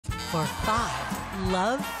for 5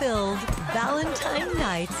 love-filled Valentine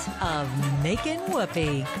nights of making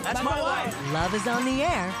whoopee. That's my wife. Love is on the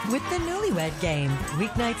air with the Newlywed Game.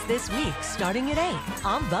 Weeknights this week starting at 8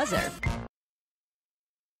 on Buzzer.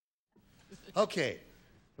 Okay,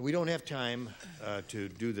 we don't have time to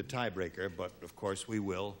do the tiebreaker, but of course we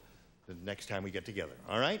will the next time we get together.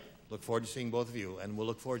 All right? Look forward to seeing both of you, and we'll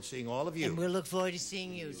look forward to seeing all of you. And we'll look forward to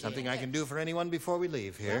seeing you, dear. Something I can do for anyone before we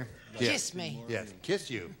leave here? Yeah. Kiss me. Yes, kiss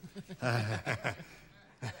you.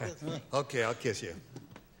 Okay, I'll kiss you.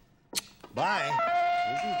 Bye.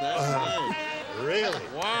 Isn't that good? Really?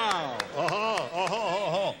 Wow.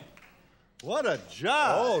 Oh. What a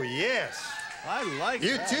job. Oh, yes. I like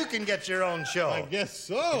You that. too can get your own show. I guess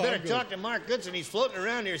so. You better talk to Mark Goodson. He's floating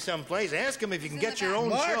around here someplace. Ask him if you can get your own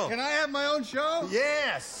Mark, show. can I have my own show?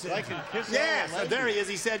 Yes. I can kiss Yes. all the There he is.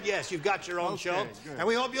 He said yes. You've got your own show. good. And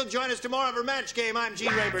we hope you'll join us tomorrow for Match Game. I'm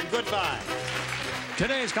Gene Rayburn. Goodbye.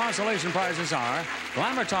 Today's consolation prizes are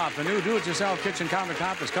Glamour Top, the new do-it-yourself kitchen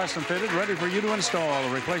countertop is custom fitted, ready for you to install. A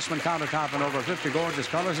replacement countertop in over 50 gorgeous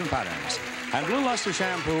colors and patterns. And Blue Luster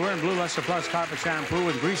Shampooer and Blue Luster Plus Carpet Shampoo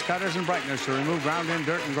with grease cutters and brighteners to remove ground-in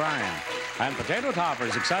dirt and grime. And Potato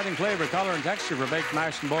Toppers, exciting flavor, color, and texture for baked,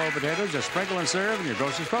 mashed, and boiled potatoes. Just sprinkle and serve in your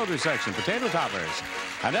grocer's produce section. Potato Toppers.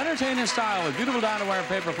 And entertain in style with beautiful Dinaware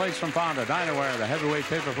paper plates from Fonda. Dinaware, the heavyweight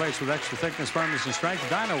paper plates with extra thickness, firmness, and strength.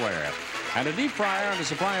 Dinaware. And a deep fryer and a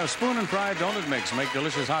supply of spoon and fried donut mix. Make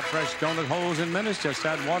delicious hot, fresh donut holes in minutes. Just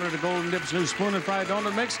add water to Golden Dip's new spoon and fried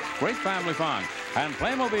donut mix. Great family fun. And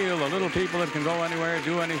Playmobil, the little people that can go anywhere,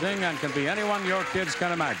 do anything, and can be anyone your kids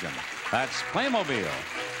can imagine. That's Playmobil.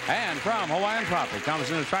 And from Hawaiian Tropic comes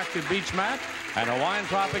an attractive beach mat and Hawaiian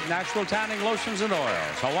Tropic natural tanning lotions and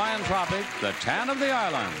oils. Hawaiian Tropic, the tan of the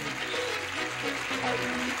island.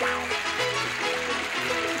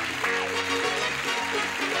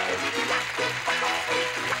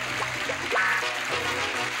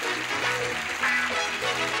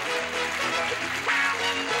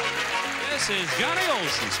 This is Johnny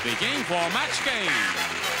Olson speaking for Match Game,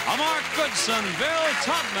 a Mark Goodson, Bill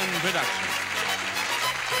Todman production.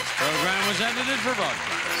 This program was edited for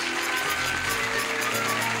broadcast.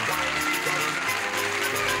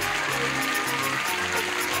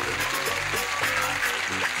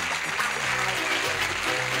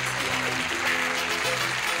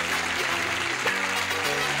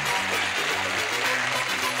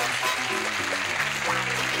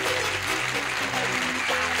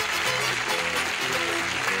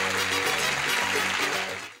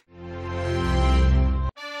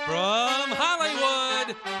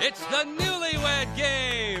 It's the Newlywed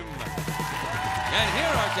Game. And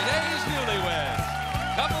here are today's newlyweds.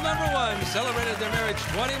 Couple number 1 celebrated their marriage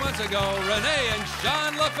 20 months ago, Renee and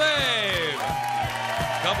Sean LaFave.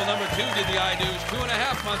 Couple number 2 did the I-Do's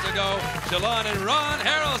 2.5 months ago, Shalon and Ron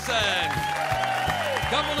Harrelson.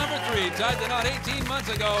 Couple number 3 tied the knot 18 months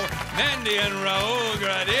ago, Mandy and Raul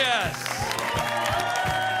Gradius.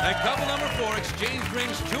 And couple number 4 exchanged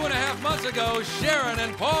rings 2.5 months ago, Sharon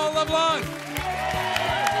and Paul LeBlanc.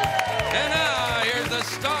 And now, here's the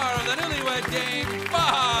star of the Newlywed Game,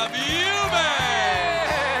 Bob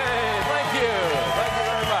Eubanks. Hey, thank you. Thank you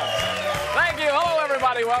very much. Thank you. Hello,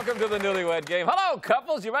 everybody. Welcome to the Newlywed Game. Hello,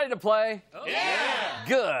 couples. You ready to play? Oh, yeah.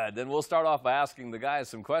 Good. Then we'll start off by asking the guys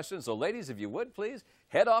some questions. So, ladies, if you would, please,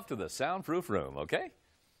 head off to the soundproof room, okay?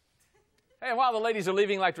 Hey, and while the ladies are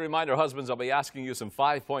leaving, I'd like to remind our husbands I'll be asking you some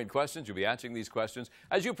 5-point questions. You'll be answering these questions.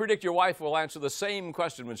 As you predict, your wife will answer the same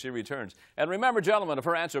question when she returns. And remember, gentlemen, if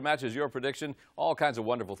her answer matches your prediction, all kinds of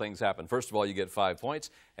wonderful things happen. First of all, you get 5 points.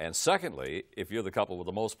 And secondly, if you're the couple with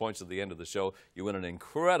the most points at the end of the show, you win an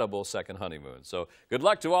incredible second honeymoon. So good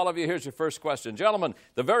luck to all of you. Here's your first question. Gentlemen,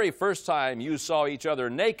 the very first time you saw each other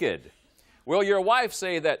naked, will your wife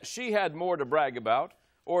say that she had more to brag about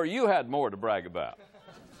or you had more to brag about?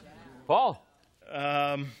 Paul?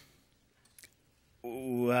 I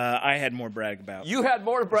had more to brag about. You had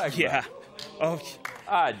more to brag Yeah. about? Oh,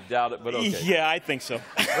 I doubt it, but okay. yeah, I think so.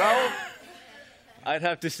 Raul? I'd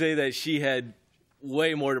have to say that she had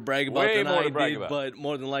way more to brag about than I did, but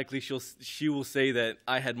more than likely she will say that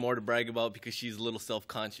I had more to brag about because she's a little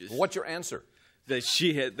self-conscious. What's your answer? That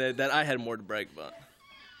she had that I had more to brag about.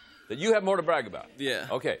 That you have more to brag about? Yeah.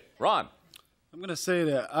 Okay. Ron? I'm going to say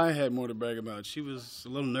that I had more to brag about. She was a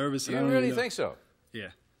little nervous. You really think so?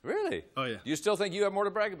 Yeah. Really? Oh, yeah. You still think you have more to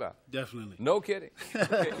brag about? Definitely. No kidding.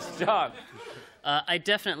 Okay. John? I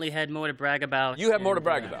definitely had more to brag about. You have more to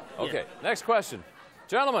brag about. Okay. Yeah. Next question.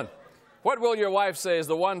 Gentlemen, what will your wife say is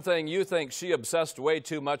the one thing you think she obsessed way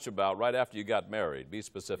too much about right after you got married? Be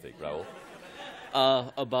specific, Raul.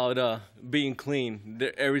 About being clean.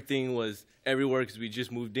 Everything was everywhere because we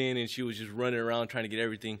just moved in, and she was just running around trying to get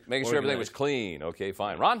everything Making sure everything was clean. Okay,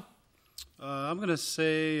 fine. Ron? I'm going to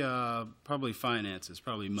say probably finances,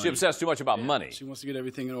 probably money. She obsessed too much about money. She wants to get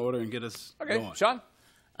everything in order and get us going. Sean?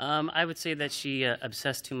 I would say that she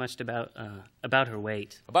obsessed too much about her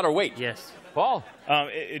weight. About her weight? Yes. Paul?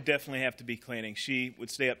 It definitely have to be cleaning. She would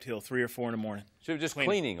stay up till 3 or 4 in the morning. She was just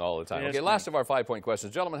cleaning all the time. Yeah, Okay, last of our 5-point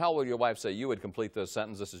questions. Gentlemen, how will your wife say you would complete this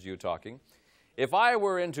sentence? This is you talking. If I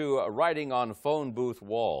were into writing on phone booth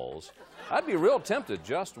walls, I'd be real tempted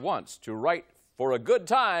just once to write, for a good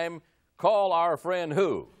time, call our friend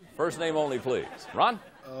who? First name only, please. Ron?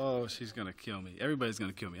 Oh, she's going to kill me. Everybody's going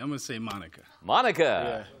to kill me. I'm going to say Monica.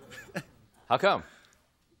 Monica? Yeah. How come?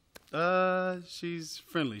 She's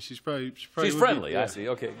friendly. She's friendly. I see.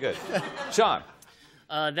 Okay, good. Sean?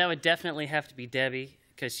 That would definitely have to be Debbie,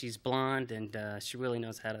 because she's blonde and she really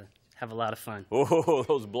knows how to have a lot of fun. Oh,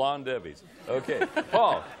 those blonde Debbies. Okay.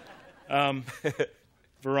 Paul?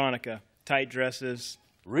 Veronica. Tight dresses.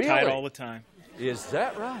 Really? Tight all the time. Is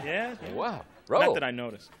that right? Yeah. Wow. Not that I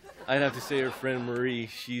noticed. I'd have to say her friend Marie.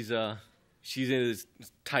 She's in this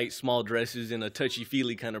tight, small dresses and a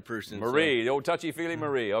touchy-feely kind of person. Marie, the old touchy-feely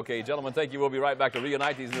Marie. Okay, gentlemen, thank you. We'll be right back to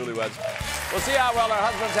reunite these newlyweds. We'll see how well their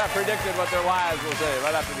husbands have predicted what their wives will say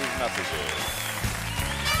right after these messages.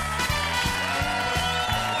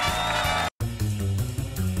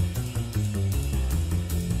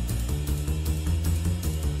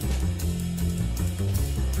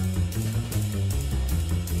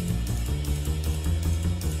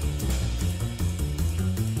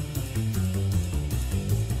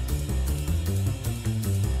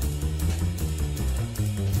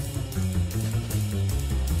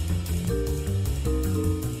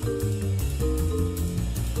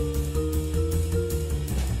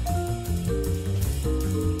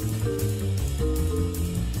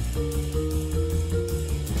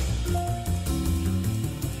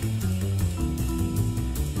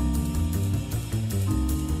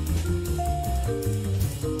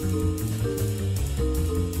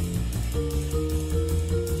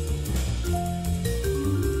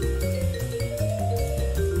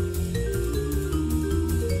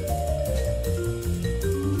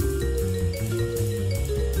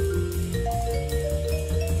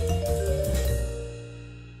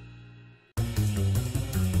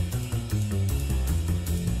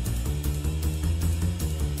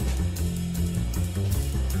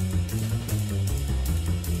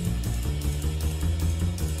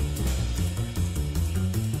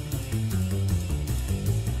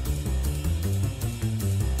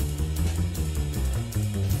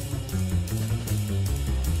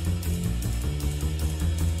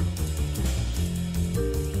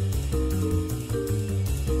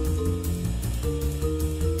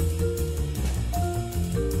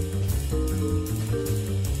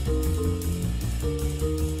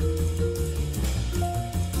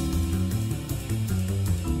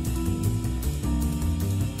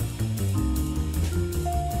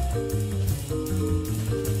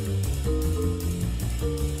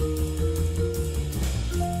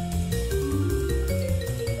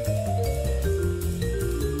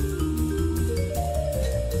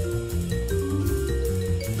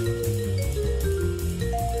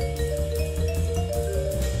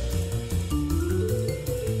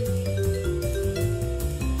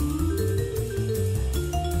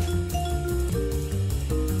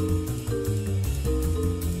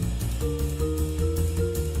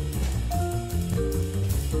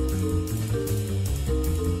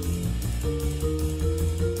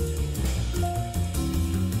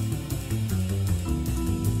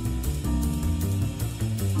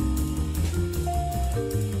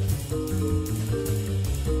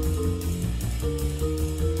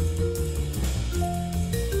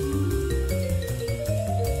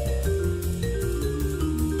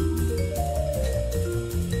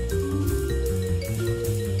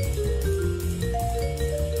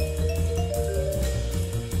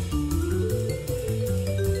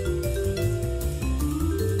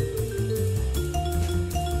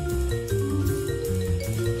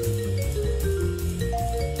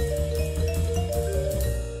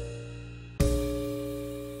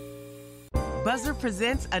 Buzzer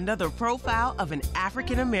presents another profile of an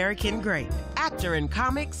African-American great, actor in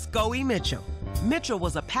comics Scoey Mitchell. Mitchell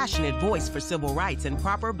was a passionate voice for civil rights and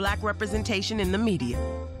proper black representation in the media.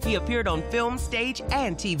 He appeared on film, stage,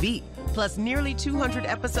 and TV, plus nearly 200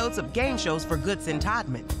 episodes of game shows for Goodson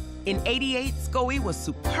Todman. In '88, Scoey was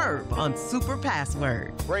superb on Super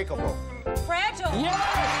Password. Breakable. Fragile.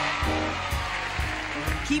 Yes!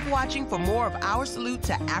 Keep watching for more of our salute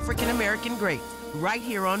to African-American greats right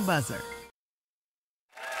here on Buzzer.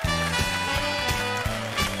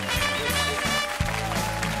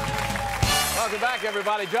 Welcome back,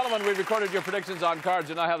 everybody. Gentlemen, we recorded your predictions on cards,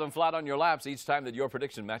 and I have them flat on your laps. Each time that your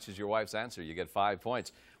prediction matches your wife's answer, you get 5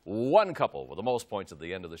 points. One couple with the most points at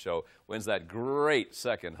the end of the show wins that great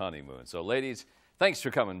second honeymoon. So, ladies, thanks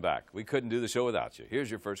for coming back. We couldn't do the show without you. Here's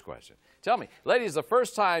your first question. Tell me, ladies, the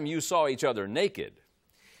first time you saw each other naked,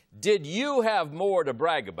 did you have more to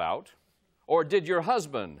brag about, or did your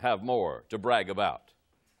husband have more to brag about?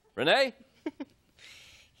 Renee?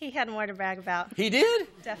 He had more to brag about. He did?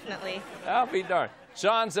 Definitely. I'll be darned.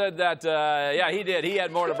 Sean said that, yeah, he did. He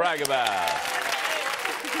had more to brag about. Did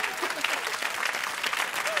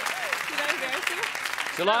I embarrass you?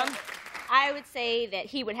 Shalon? I would say that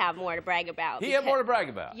he would have more to brag about. He had more to brag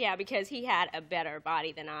about? Yeah, because he had a better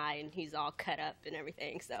body than I, and he's all cut up and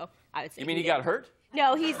everything, so I would say You mean he did. got hurt?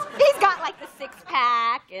 No, he's got like the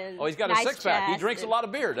six-pack and Oh, he's got nice a six-pack. He chest drinks a and- lot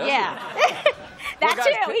of beer, doesn't he? Yeah.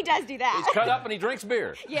 That too. He does do that. He's cut up and he drinks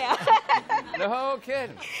beer. Yeah. No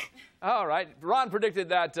kidding. All right. Ron predicted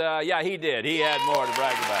that, yeah, he did. He had more to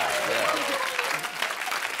brag about. Yeah.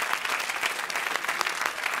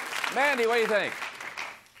 Mandy, what do you think?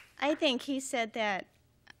 I think he said that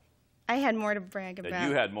I had more to brag about. That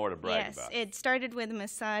you had more to brag yes, about. it started with a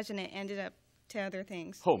massage and it ended up to other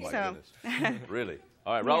things. Oh, my goodness. Really?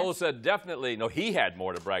 All right. Raul said definitely, no, he had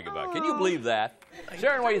more to brag about. Can you believe that?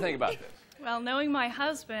 Sharon, what do you think about this? Well, knowing my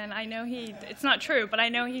husband, I know it's not true, but I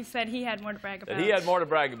know he said he had more to brag about. That he had more to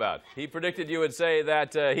brag about. He predicted you would say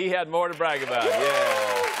that he had more to brag about.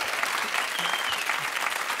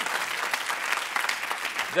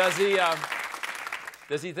 Yeah.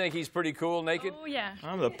 Does he think he's pretty cool naked? Oh, yeah.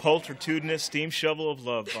 I'm the pulchritudinous steam shovel of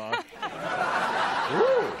love, Bob.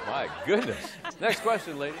 Ooh, my goodness. Next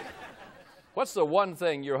question, lady. What's the one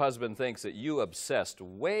thing your husband thinks that you obsessed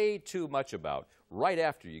way too much about right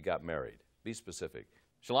after you got married? Be specific.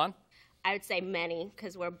 Shalon? I would say money,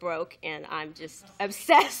 because we're broke, and I'm just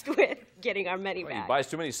obsessed with getting our money back. He buys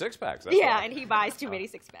too many six-packs. That's Yeah, why. and he buys too many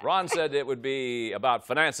six-packs. Ron said it would be about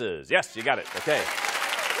finances. Yes, you got it. Okay.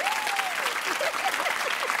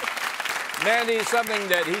 Mandy, something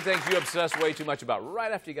that he thinks you obsessed way too much about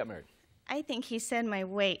right after you got married. I think he said my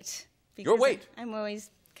weight. Your weight? I'm always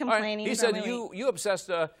All right. complaining He about said my weight. you obsessed,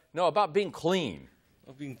 about being clean.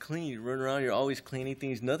 Well, being clean, you run around, you're always cleaning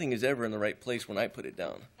things. Nothing is ever in the right place when I put it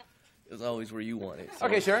down. It's always where you want it. So.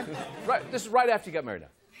 Okay, Sharon. Right, this is right after you got married now.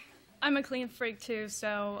 I'm a clean freak, too,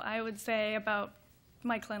 so I would say about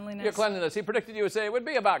my cleanliness. Your cleanliness. He predicted you would say it would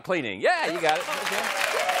be about cleaning. Yeah, you got it. Okay.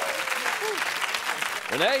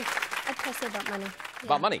 Renee? I'd probably say about money.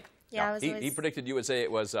 About money. Yeah, No, I was he always... predicted you would say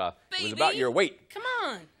it was about Baby, your weight. Come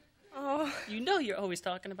on. Oh. You know you're always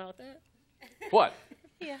talking about that. What?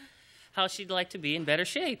 Yeah. How she'd like to be in better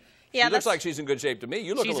shape. Yeah, She looks like she's in good shape to me.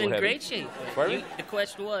 You look She's a little in heavy. great shape. Pardon? The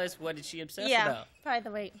question was, what did she obsess Yeah, about? probably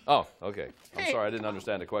the weight. Oh, okay. I'm sorry, I didn't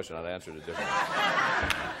understand the question. I'd answered it differently.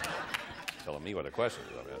 Telling me what the question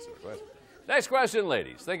is, I'm answering the question. Next question,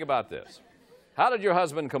 ladies. Think about this. How did your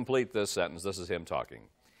husband complete this sentence? This is him talking.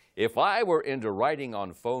 If I were into writing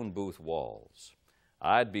on phone booth walls,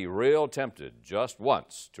 I'd be real tempted just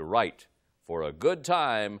once to write, for a good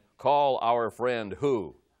time, call our friend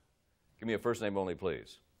who? Give me a first name only,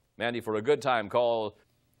 please. Mandy, for a good time, call...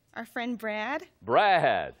 Our friend Brad?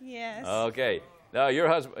 Brad. Yes. Okay. Now, your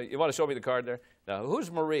husband, you want to show me the card there? Now,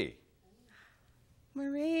 who's Marie?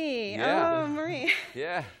 Marie. Yeah. Oh, Marie.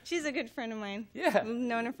 Yeah. She's a good friend of mine. Yeah. I've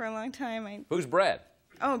known her for a long time. Who's Brad?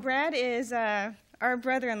 Oh, Brad is our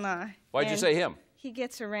brother-in-law. Why'd you and say him? He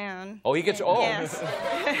gets around. Oh, he gets... Oh. Yes.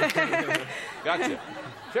 Gotcha.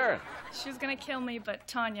 Sharon. She was going to kill me, but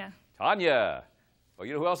Tanya. Tanya. Oh,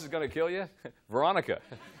 you know who else is going to kill you? Veronica.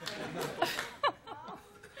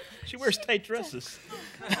 She wears tight dresses.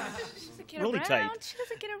 She doesn't get Really around. tight. She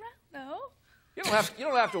doesn't get around, though. You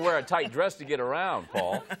don't have to wear a tight dress to get around,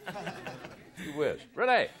 Paul. You wish.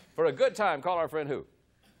 Renee, for a good time, call our friend who?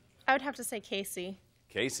 I would have to say Casey.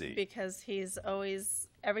 Casey. Because he's always,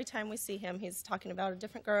 every time we see him, he's talking about a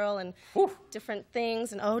different girl and different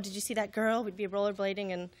things. And, oh, did you see that girl? We'd be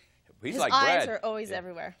rollerblading, and He's his like eyes Brad. are always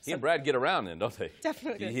everywhere. He and Brad get around then, don't they?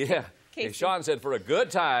 Definitely. Yeah. Casey. Hey, Sean said for a good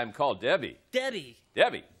time, call Debbie. Debbie.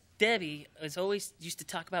 Debbie. Debbie is always used to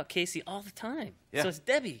talk about Casey all the time. Yeah. So it's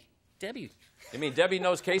Debbie. Debbie. You mean Debbie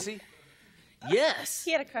knows Casey? Yes.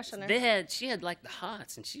 He had a crush on her. She had like the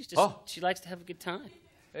hots, and she's just, she likes to have a good time.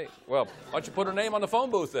 Hey, well, why don't you put her name on the phone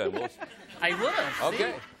booth then? I would.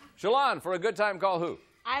 Okay. Shalon, for a good time, call who?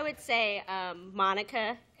 I would say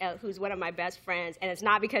Monica, who's one of my best friends, and it's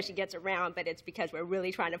not because she gets around, but it's because we're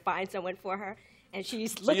really trying to find someone for her, and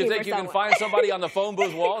she's looking for someone. So you think you can find somebody on the phone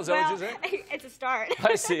booth wall? Is that what you're saying? It's a start.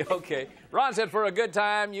 I see, okay. Ron said for a good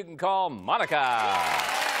time, you can call Monica.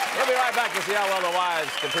 We'll be right back to see how well the wives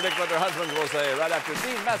can predict what their husbands will say right after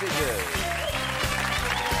these messages.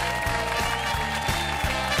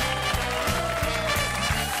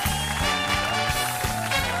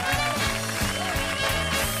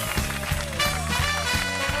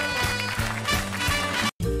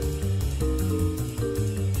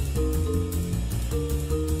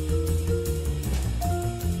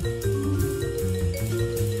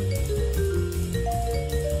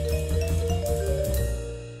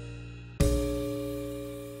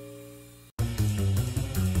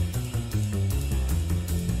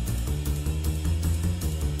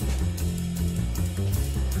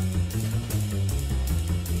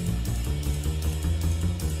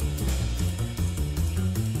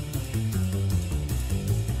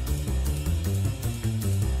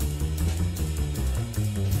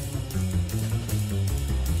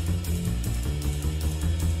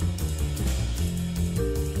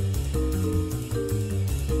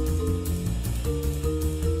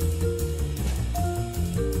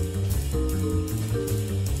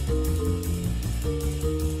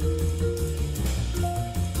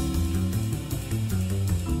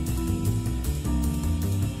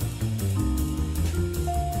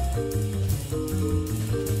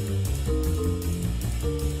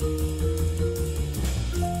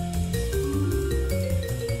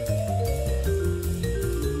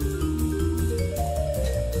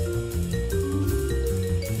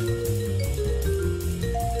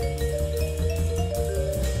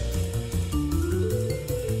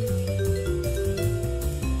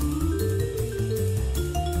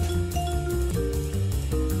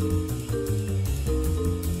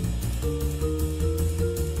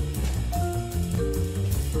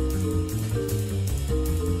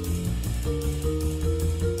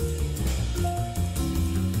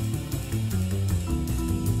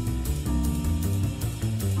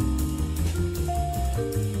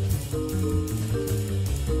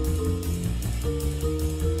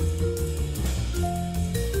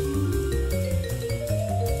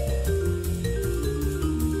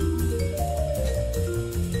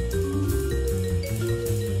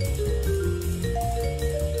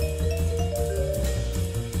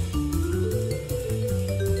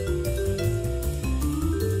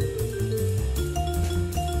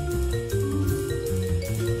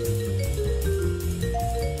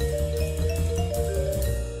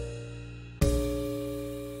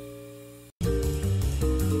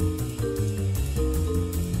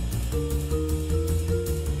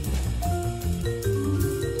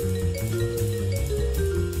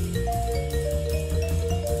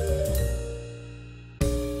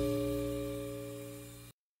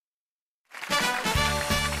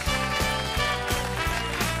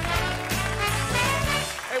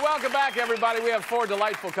 Welcome back, everybody. We have 4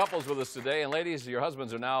 delightful couples with us today. And ladies, your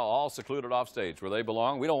husbands are now all secluded off stage where they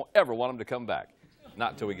belong. We don't ever want them to come back.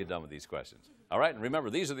 Not until we get done with these questions. All right? And remember,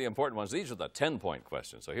 these are the important ones. These are the 10-point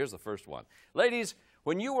questions. So here's the first one. Ladies,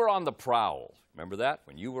 when you were on the prowl, remember that?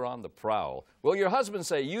 When you were on the prowl, will your husband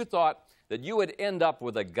say you thought that you would end up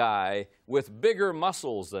with a guy with bigger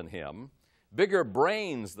muscles than him, bigger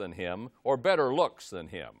brains than him, or better looks than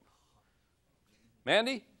him?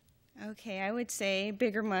 Mandy? Okay, I would say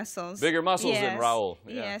bigger muscles. Bigger muscles than Raul.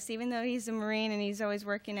 Yeah. Yes, even though he's a Marine and he's always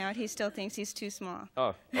working out, he still thinks he's too small.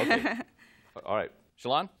 Oh, okay. All right.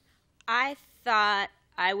 Shalon? I thought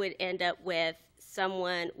I would end up with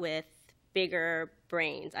someone with bigger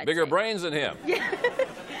brains. Bigger brains than him? Yeah.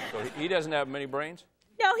 So he doesn't have many brains?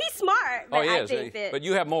 No, he's smart. But Oh, he I is. think that, But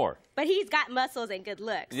you have more. But he's got muscles and good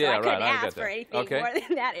looks. Yeah, so I couldn't right. I ask get for that. anything Okay. more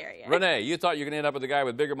than that area. Renee, you thought you were going to end up with a guy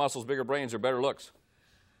with bigger muscles, bigger brains, or better looks?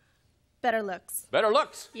 Better looks. Better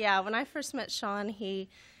looks? Yeah, when I first met Sean, he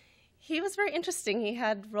was very interesting. He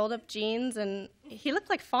had rolled up jeans and he looked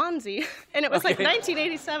like Fonzie. And it was like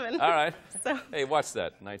 1987. All right. So. Hey, watch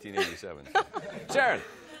that, 1987. Sharon?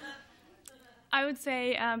 I would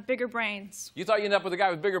say bigger brains. You thought you'd end up with a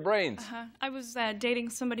guy with bigger brains? I was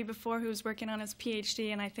dating somebody before who was working on his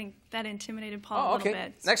PhD, and I think that intimidated Paul a little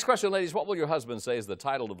bit. Next question, ladies. What will your husband say is the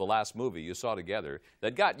title of the last movie you saw together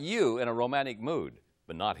that got you in a romantic mood,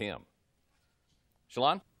 but not him?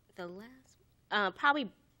 Shalon? The last, probably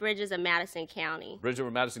Bridges of Madison County. Bridges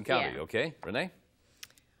of Madison County, Yeah. okay. Renee?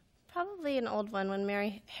 Probably an old one,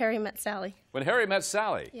 when Harry Met Sally. When Harry Met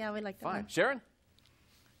Sally. Yeah, we like that Fine. one. Sharon?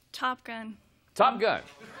 Top Gun. Top Gun.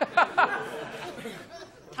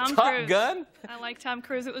 Tom Top Cruise. Gun? I like Tom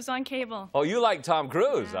Cruise. It was on cable. Oh, you like Tom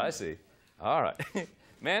Cruise. I see. All right.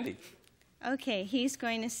 Mandy? Okay, he's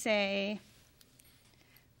going to say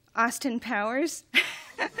Austin Powers,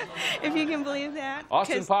 if you can believe that.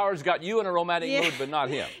 Austin Powers got you in a romantic Yeah. mood, but not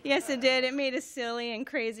him. Yes, it did. It made us silly and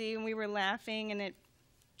crazy, and we were laughing, and it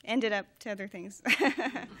ended up to other things.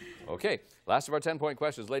 Okay, last of our 10-point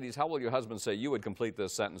questions. Ladies, how will your husband say you would complete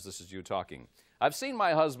this sentence? This is you talking. I've seen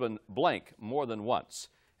my husband blank more than once,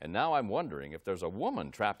 and now I'm wondering if there's a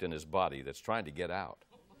woman trapped in his body that's trying to get out.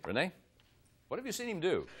 Renee, what have you seen him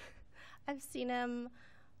do? I've seen him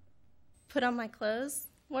put on my clothes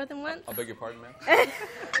more than once. I beg your pardon, ma'am?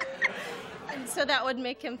 And so that would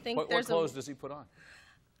make him think What there's clothes does he put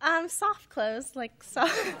on? soft clothes, like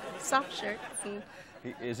soft shirts. And,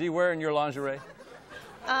 Is he wearing your lingerie?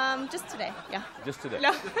 just today, yeah. Just today?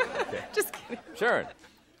 No, Okay. just kidding. Sharon,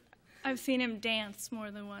 I've seen him dance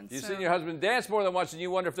more than once. you've so- seen your husband dance more than once, and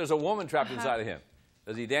you wonder if there's a woman trapped inside of him.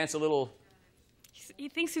 Does he dance a little? He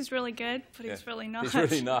thinks he's really good, but he's really not. He's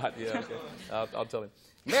really not, yeah, okay. I'll tell him.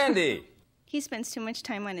 Mandy! He spends too much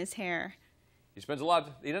time on his hair. He spends a lot,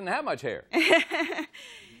 he doesn't have much hair.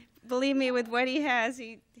 Believe me, with what he has,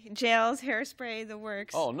 he gels, hairspray, the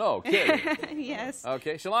works. Oh, no kidding. Yes.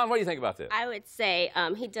 Okay, Shalon, what do you think about this? I would say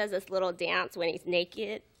he does this little dance when he's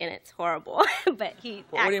naked, and it's horrible. But he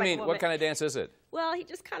What acts do you like mean? a What woman. kind of dance is it? Well, he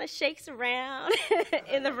just kind of shakes around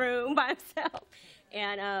in the room by himself.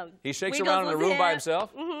 And He shakes around in the room by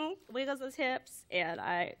himself? Mm-hmm. Wiggles his hips, and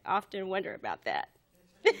I often wonder about that.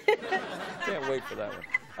 Can't wait for that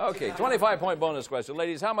one. Okay, 25-point bonus question.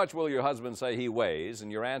 Ladies, how much will your husband say he weighs?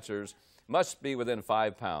 And your answers must be within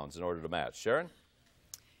 5 pounds in order to match. Sharon?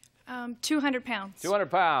 200 pounds. 200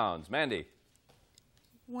 pounds. Mandy?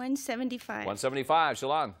 175. 175.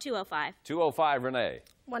 Shalon? 205. 205. Renee?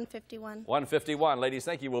 151. 151. Ladies,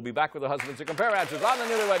 thank you. We'll be back with the husbands to compare answers on the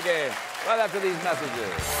Newlywed Game right after these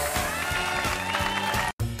messages.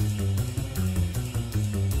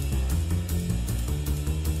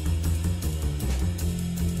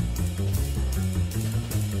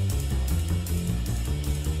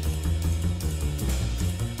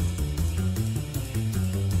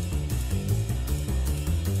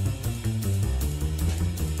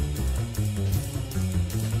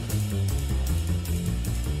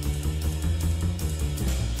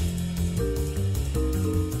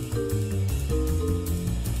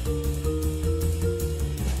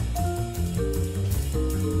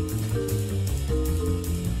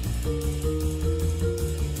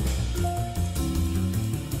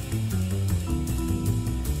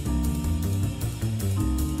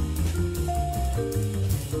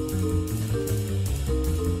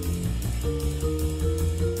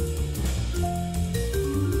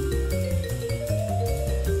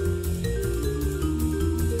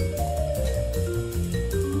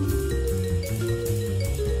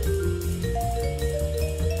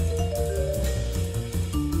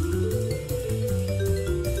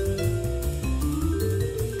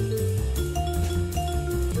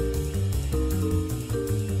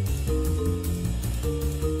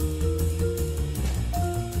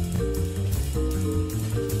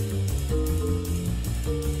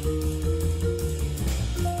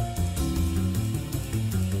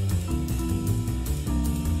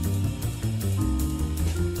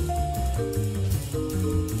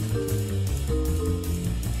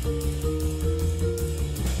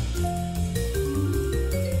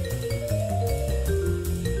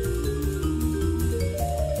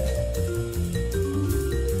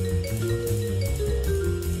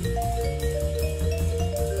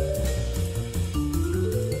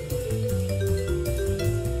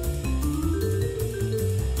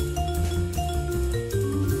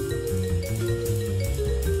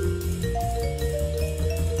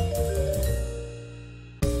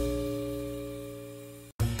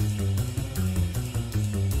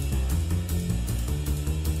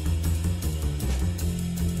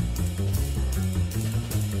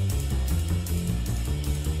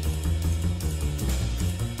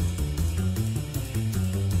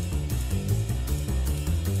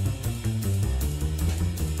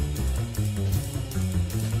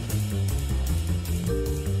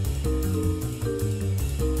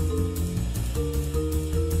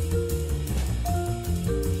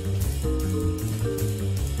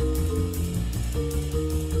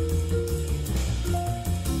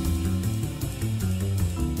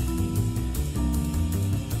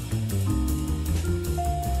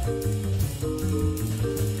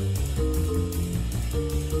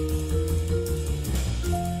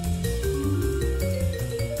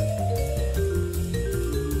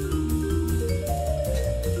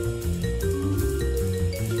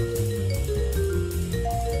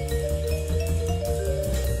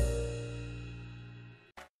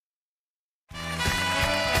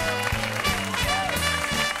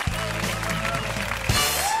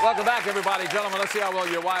 Welcome back, everybody. Gentlemen, let's see how well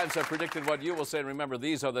your wives have predicted what you will say. And remember,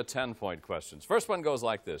 these are the 10-point questions. First one goes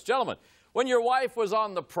like this. Gentlemen, when your wife was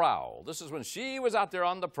on the prowl, this is when she was out there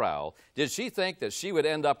on the prowl, did she think that she would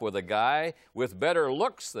end up with a guy with better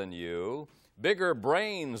looks than you, bigger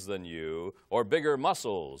brains than you, or bigger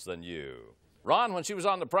muscles than you? Ron, when she was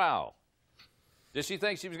on the prowl, did she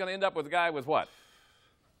think she was going to end up with a guy with what?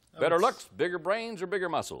 Better looks, bigger brains, or bigger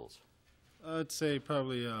muscles? I'd say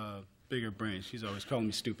probably bigger brain. She's always calling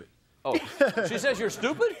me stupid. Oh, she says you're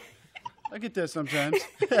stupid? I get that sometimes.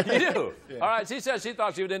 You do? Yeah. All right, she says she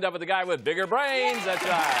thought she would end up with a guy with bigger brains. That's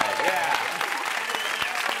right, yeah.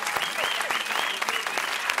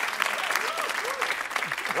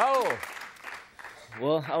 Raul.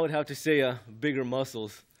 Well, I would have to say bigger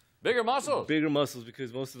muscles. Bigger muscles? Bigger muscles,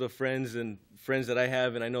 because most of the friends that I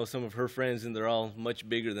have, and I know some of her friends, and they're all much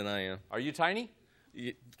bigger than I am. Are you tiny?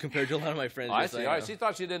 Compared to a lot of my friends. Oh, I see. All right, she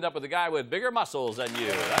thought she'd end up with a guy with bigger muscles than you.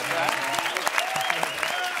 That's right.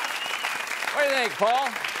 What do you think, Paul?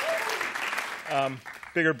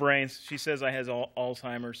 Bigger brains. She says I has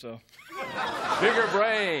Alzheimer's, so. Bigger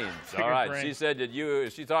brains. Bigger All right. brains. She said that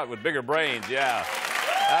she thought with bigger brains. Yeah,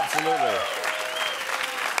 absolutely.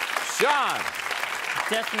 Sean.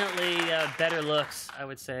 Definitely better looks, I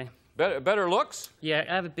would say. Better looks? Yeah,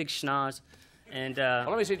 I have a big schnoz. And, well,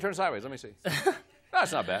 let me see. Turn sideways. Let me see.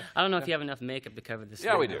 That's not bad. I don't know if you have enough makeup to cover this.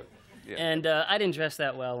 Yeah, we do. Yeah. And I didn't dress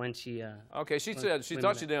that well when she... okay, she said she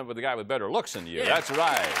thought she'd end up with a guy with better looks than you. Yeah. That's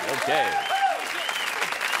right. Okay.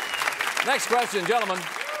 Next question, gentlemen.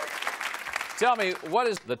 Tell me, what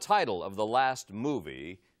is the title of the last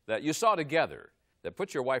movie that you saw together that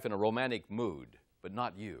put your wife in a romantic mood, but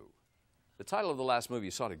not you? The title of the last movie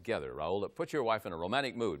you saw together, Raul, that put your wife in a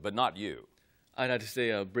romantic mood, but not you. I'd have to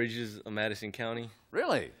say Bridges of Madison County.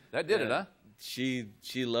 Really? That did it, huh? She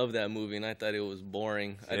loved that movie, and I thought it was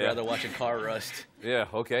boring. I'd rather watch a car rust. Yeah,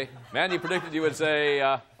 okay. Mandy predicted you would say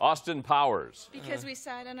Austin Powers. Because we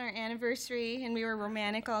saw it on our anniversary and we were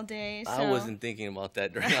romantic all day. So. I wasn't thinking about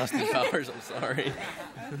that during Austin Powers. I'm sorry.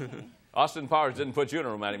 Okay. Austin Powers didn't put you in a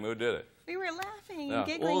romantic mood, did it? We were laughing and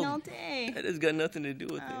giggling all day. That has got nothing to do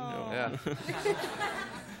with it. No. Yeah.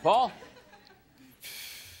 Paul?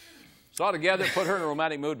 Saw together, put her in a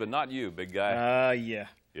romantic mood, but not you, big guy. Yeah.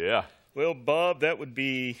 Yeah. Well, Bob, that would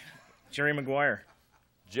be Jerry Maguire.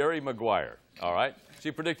 Jerry Maguire. All right.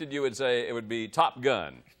 She predicted you would say it would be Top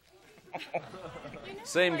Gun.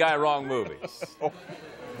 Same guy, wrong movie.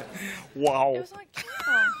 Wow. It was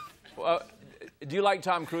like, do you like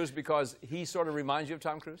Tom Cruise because he sort of reminds you of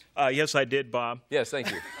Tom Cruise? Yes, I did, Bob. Yes,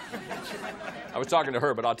 thank you. I was talking to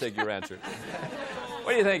her, but I'll take your answer.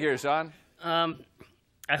 What do you think here, Sean? I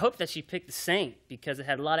hope that she picked The Saint because it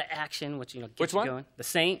had a lot of action, which gets Which you one? going. The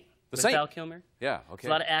Saint. The with Saint? Val Kilmer. Yeah, okay. There's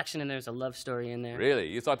a lot of action and there's a love story in there. Really?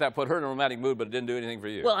 You thought that put her in a romantic mood, but it didn't do anything for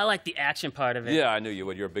you? Well, I like the action part of it. Yeah, I knew you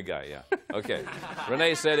would. You're a big guy, yeah. Okay.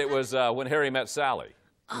 Renee said it was When Harry Met Sally.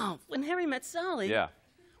 Oh, When Harry Met Sally? Yeah.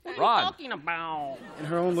 What Ron. are you talking about? In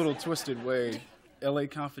her own little twisted way, L.A.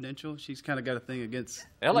 Confidential, she's kind of got a thing against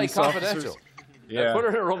L.A. police Confidential? officers. Yeah. Put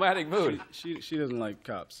her in a romantic mood. She doesn't like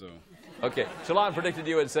cops, so. Okay. Shalon predicted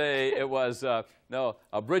you would say it was,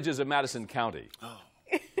 Bridges of Madison County. Oh.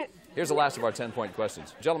 Here's the last of our 10-point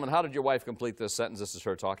questions. Gentlemen, how did your wife complete this sentence? This is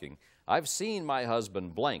her talking. I've seen my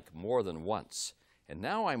husband blank more than once, and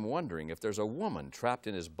now I'm wondering if there's a woman trapped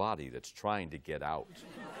in his body that's trying to get out.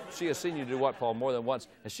 She has seen you do what, Paul, more than once,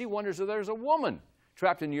 and she wonders if there's a woman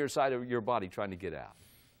trapped in your side of your body trying to get out.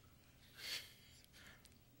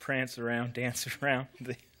 Prance around, dance around.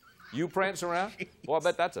 You prance around? Well, I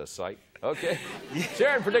bet that's a sight. Okay.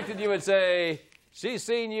 Sharon predicted you would say, she's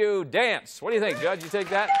seen you dance. What do you think, Judge? You take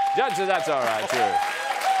that? Judge said that's all right, too.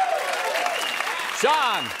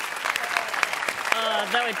 Sean.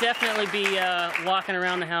 That would definitely be walking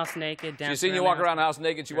around the house naked. She's seen you walk around the house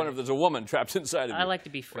naked. She wonders if there's a woman trapped inside of you. I like to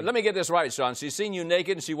be free. Well, let me get this right, Sean. She's seen you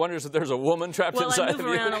naked, and she wonders if there's a woman trapped inside of you.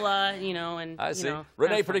 Well, I move around a lot, and I see. You know,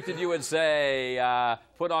 Renee predicted you would say,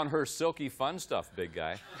 put on her silky fun stuff, big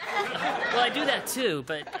guy. Well, I do that too,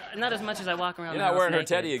 but not as much as I walk around. You're the not house wearing naked.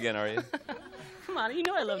 her teddy again, are you? Come on, you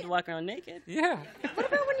know I love to walk around naked. Yeah. What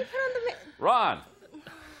about when you put on the... Ron.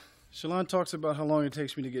 Shalon talks about how long it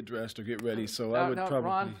takes me to get dressed or get ready, so I would probably...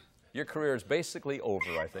 Ron, your career is basically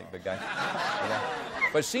over, I think, big guy.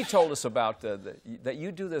 But she told us about that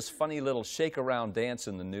you do this funny little shake-around dance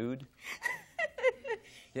in the nude.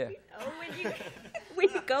 Yeah. Oh, when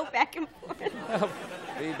you go back and forth.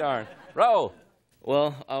 Be darned. Raul.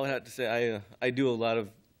 Well, I would have to say I do a lot of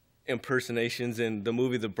impersonations, and the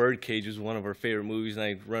movie The Birdcage is one of our favorite movies, and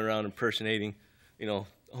I run around impersonating, the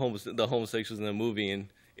homosexuals in the movie, and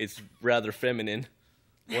it's rather feminine.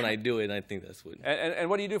 when I do it, I think that's what. And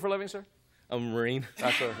what do you do for a living, sir? I'm a Marine.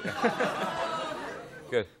 That's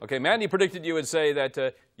good. Okay, Mandy predicted you would say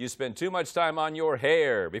that you spend too much time on your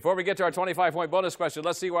hair. Before we get to our 25-point bonus question,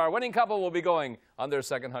 let's see where our winning couple will be going on their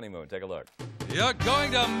second honeymoon. Take a look. You're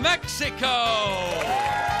going to Mexico!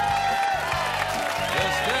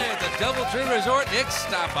 You'll stay at the DoubleTree Resort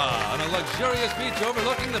Ixtapa on a luxurious beach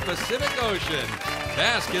overlooking the Pacific Ocean.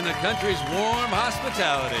 Bask in the country's warm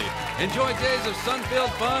hospitality. Enjoy days of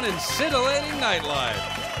sun-filled fun and scintillating nightlife.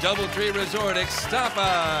 DoubleTree Resort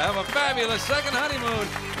Ixtapa. Have a fabulous second honeymoon.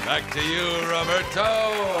 Back to you,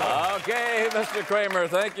 Roberto. Okay, Mr. Kramer,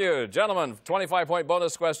 thank you. Gentlemen, 25-point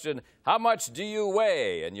bonus question. How much do you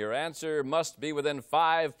weigh? And your answer must be within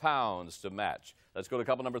 5 pounds to match. Let's go to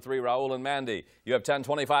couple number 3, Raul and Mandy. You have 10,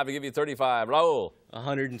 25 to give you 35. Raul.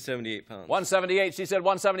 178 pounds. 178. She said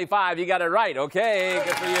 175. You got it right. Okay,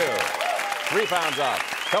 good for you. 3 pounds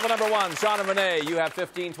off. Couple number 1, Sean and Renee. You have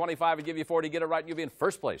 15, 25 to give you 40. Get it right, and you'll be in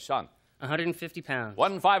first place. Sean. 150 pounds.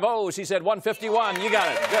 150. She said 151. You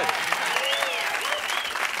got it. Good.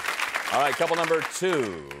 All right, couple number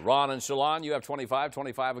 2, Ron and Shalon. You have 25.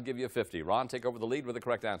 25 will give you 50. Ron, take over the lead with the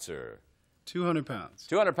correct answer. 200 pounds.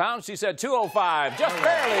 200 pounds. She said 205. Just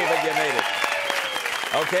barely, but you made it.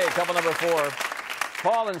 Okay, couple number 4.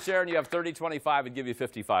 Paul and Sharon, you have 30, 25 and give you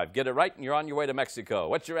 55. Get it right, and you're on your way to Mexico.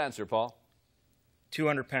 What's your answer, Paul?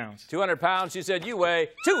 200 pounds. 200 pounds. She said you weigh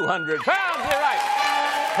 200 pounds. You're right.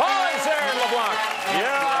 Paul and Sharon LeBlanc, you're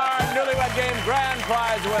our Newlywed Game grand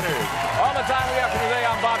prize winners. All the time we have for today,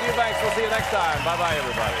 I'm Bob Eubanks. We'll see you next time. Bye-bye,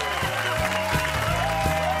 everybody.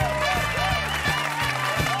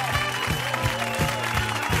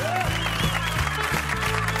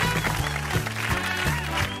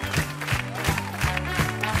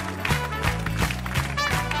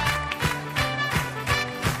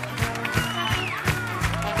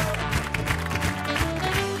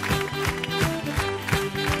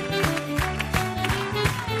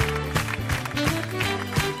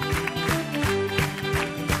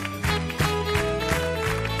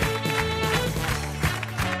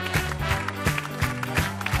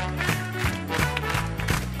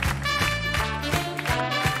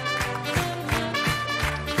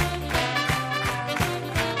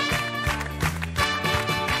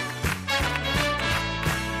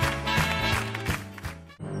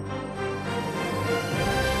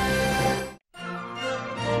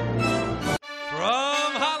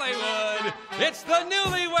 It's the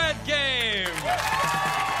Newlywed Game!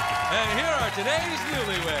 And here are today's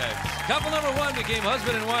newlyweds. Couple number 1 became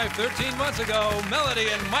husband and wife 13 months ago, Melody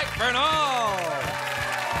and Mike Bernal.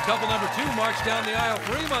 Couple number 2 marched down the aisle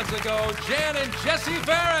 3 months ago, Jan and Jesse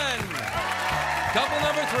Farron. Couple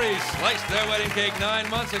number 3 sliced their wedding cake 9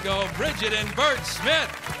 months ago, Bridget and Bert Smith.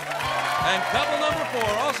 And couple number 4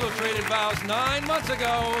 also traded vows 9 months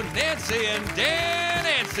ago, Nancy and Dan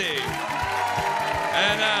Nancy.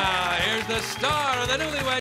 And now, here's the star of the Newlywed